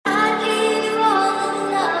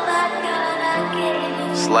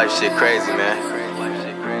life shit crazy, man.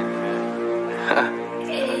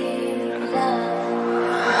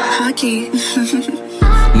 Hockey.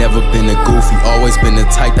 Never been a goofy, always been the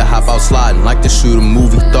type to hop out sliding, like to shoot a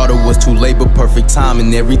movie. Thought it was too late, but perfect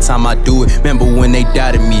timing. Every time I do it, remember when they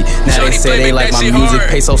doubted me. Now they say they like my music.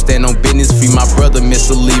 Peso stand on business, free my brother,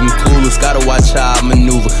 Mr. Leaving clueless. Gotta watch how I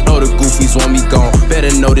maneuver. Know the goofies want me gone. Better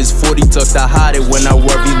know this 40 tucked, I hide it when I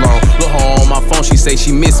work be long. Look her on my phone, she say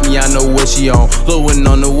she miss me, I know what she on. Lewin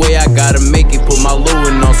on the way, I gotta make it, put my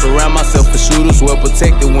Lewin on. Surround myself with shooters, well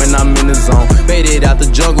protected when I'm in the zone. Made it out the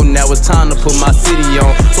jungle, now it's time to put my city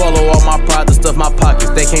on. Swallow all my pride, to stuff my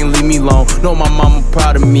pockets, they can't leave me alone. Know my mama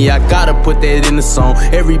proud of me, I gotta put that in the song.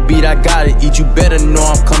 Every beat I gotta eat, you better know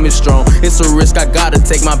I'm coming strong. It's a risk I gotta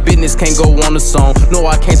take, my business can't go on the song. No,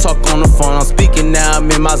 I can't talk on the phone, I'm speaking now, I'm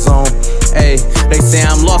in my zone. Ayy, they say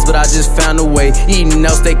I'm lost, but I just found a way. Eating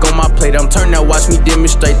out steak on my plate, I'm turning out, watch me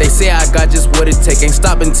demonstrate. They say I got just what it take, ain't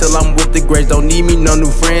stop until I'm with the greats. Don't need me no new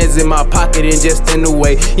friends in my pocket and just in the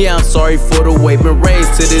way. Yeah, I'm sorry for the wait, been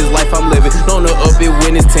raised to this life I'm living. Known to up it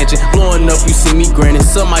when it's tension, blowing up you see me grinning.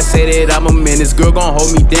 Some might say that I'm a menace, girl gon'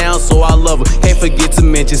 hold me down so I love her. Can't forget to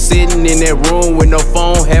mention, sitting in that room with no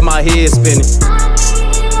phone, had my head spinning. Just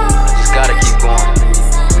gotta keep going.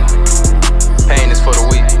 Pain is for the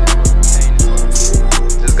weak.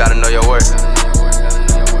 Just gotta know your worth.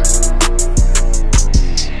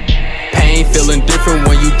 Pain feeling different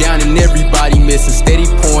when you down and everybody missing. Steady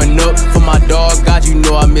pouring up for my dog, God you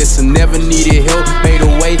know I miss him. Never needed help, made a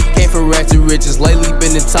way, came from rags to riches. Lately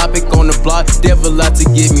been the topic on the block, devil out to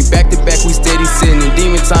get me. Back to back we steady sitting,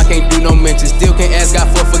 demon time can't do no mention. Still can't ask God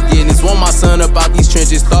for forgiveness. Want my son up out these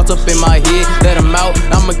trenches, thoughts up in my head, let him out,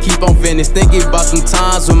 I'ma keep on finished. Thinking about some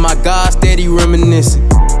times when my God steady reminiscing.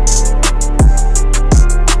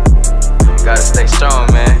 Gotta stay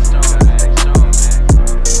strong, man.